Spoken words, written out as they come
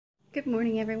Good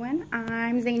morning, everyone.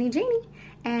 I'm Zany Janie,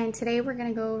 and today we're going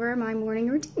to go over my morning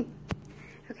routine.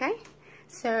 Okay,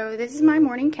 so this is my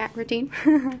morning cat routine,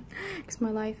 because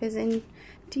my life is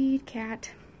indeed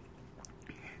cat.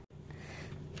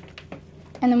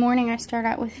 In the morning, I start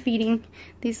out with feeding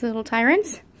these little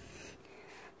tyrants.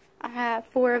 I have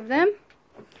 4 of them,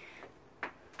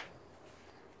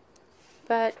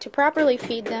 but to properly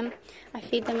feed them, I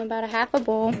feed them about a half a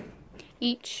bowl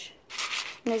each,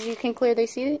 and as you can clearly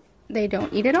see, they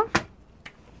don't eat it all,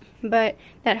 but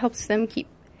that helps them keep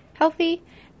healthy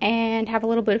and have a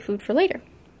little bit of food for later.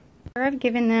 I've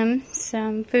given them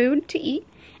some food to eat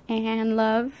and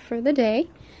love for the day.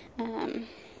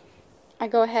 I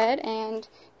go ahead and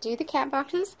do the cat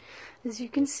boxes. As you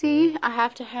can see, I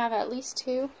have to have at least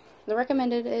 2. The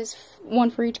recommended is 1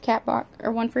 for each cat box,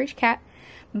 or 1 for each cat,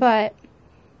 but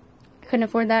I couldn't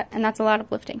afford that, and that's a lot of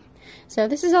lifting. So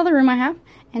this is all the room I have,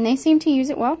 and they seem to use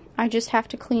it well. I just have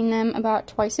to clean them about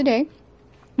twice a day,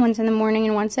 once in the morning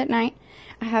and once at night.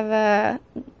 I have a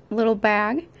little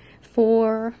bag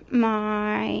for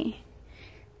my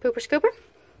pooper scooper,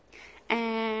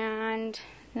 and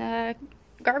the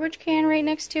garbage can right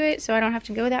next to it, so I don't have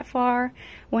to go that far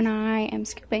when I am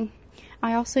scooping.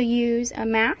 I also use a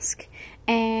mask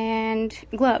and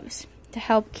gloves to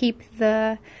help keep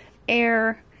the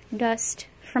air dust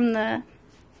from the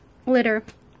litter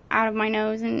out of my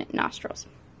nose and nostrils.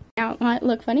 Now, it might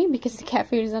look funny because the cat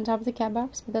food is on top of the cat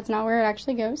box, but that's not where it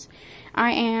actually goes.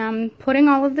 I am putting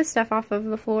all of this stuff off of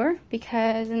the floor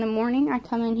because in the morning I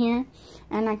come in here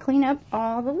and I clean up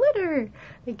all the litter.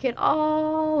 They get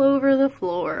all over the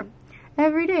floor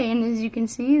every day, and as you can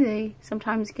see, they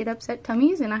sometimes get upset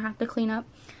tummies, and I have to clean up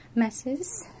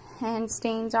messes and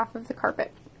stains off of the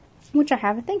carpet, which I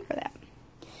have a thing for that.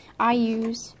 I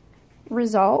use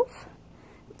Resolve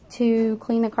to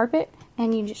clean the carpet,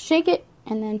 and you just shake it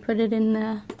and then put it in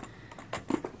the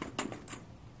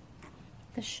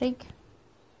shake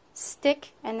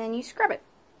stick, and then you scrub it.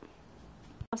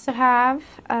 I also have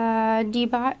a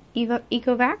D-Bot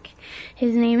Ecovac.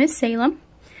 His name is Salem.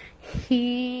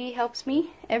 He helps me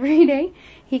every day.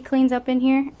 He cleans up in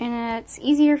here, and it's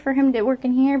easier for him to work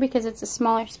in here because it's a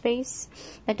smaller space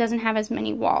that doesn't have as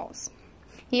many walls.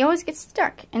 He always gets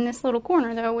stuck in this little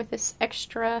corner, though, with this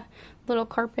extra little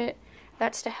carpet.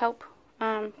 That's to help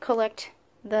collect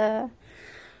the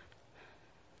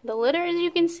litter, as you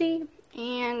can see,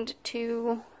 and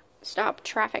to stop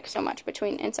traffic so much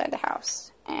between inside the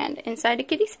house and inside the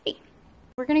kitty city.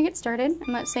 We're going to get started and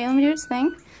let Salem do his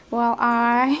thing while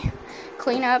I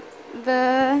clean up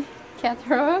the cat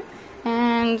throw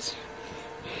and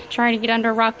try to get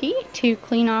under Rocky to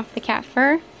clean off the cat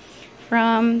fur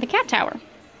from the cat tower.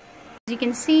 As you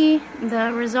can see,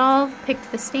 the Resolve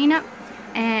picked the stain up,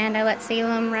 and I let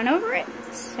Salem run over it,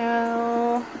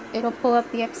 so it'll pull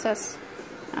up the excess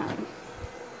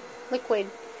liquid.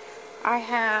 I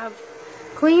have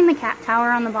cleaned the cat tower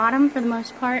on the bottom for the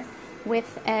most part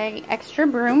with an extra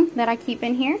broom that I keep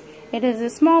in here. It is a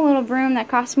small little broom that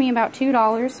cost me about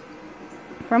 $2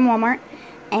 from Walmart,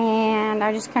 and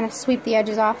I just kind of sweep the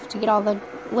edges off to get all the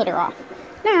litter off.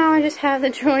 Now I just have the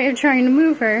joy of trying to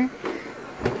move her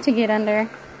to get under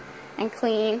and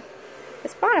clean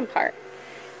this bottom part.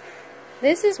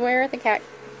 This is where the cat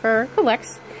fur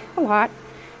collects a lot,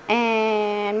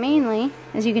 and mainly,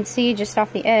 as you can see just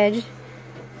off the edge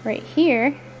right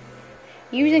here,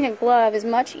 using a glove is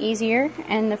much easier,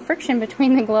 and the friction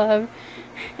between the glove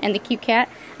and the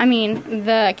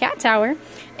the cat tower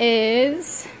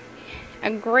is a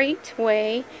great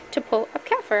way to pull up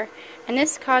cat fur. And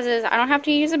this causes, I don't have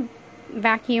to use a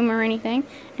vacuum or anything,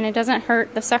 and it doesn't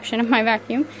hurt the suction of my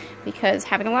vacuum, because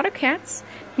having a lot of cats,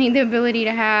 I need the ability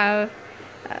to have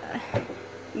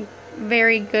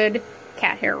very good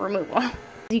cat hair removal.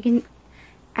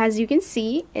 As you can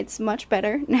see, it's much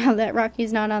better now that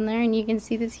Rocky's not on there, and you can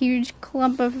see this huge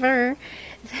clump of fur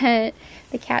that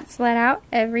the cats let out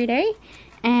every day,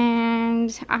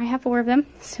 and I have 4 of them,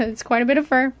 so it's quite a bit of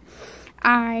fur.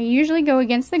 I usually go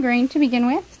against the grain to begin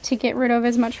with to get rid of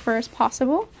as much fur as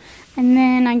possible, and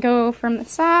then I go from the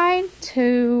side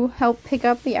to help pick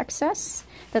up the excess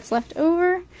that's left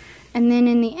over, and then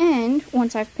in the end,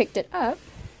 once I've picked it up,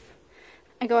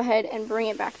 I go ahead and bring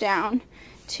it back down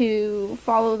to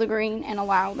follow the grain and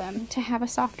allow them to have a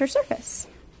softer surface.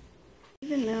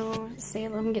 Even though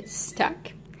Salem gets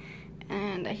stuck,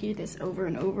 and I hear this over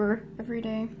and over every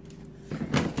day,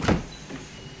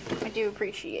 I do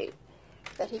appreciate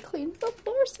that he cleans the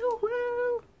floor so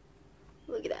well.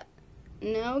 Look at that.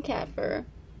 No cat fur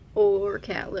or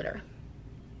cat litter.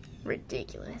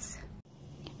 Ridiculous.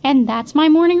 And that's my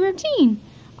morning routine.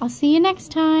 I'll see you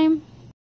next time.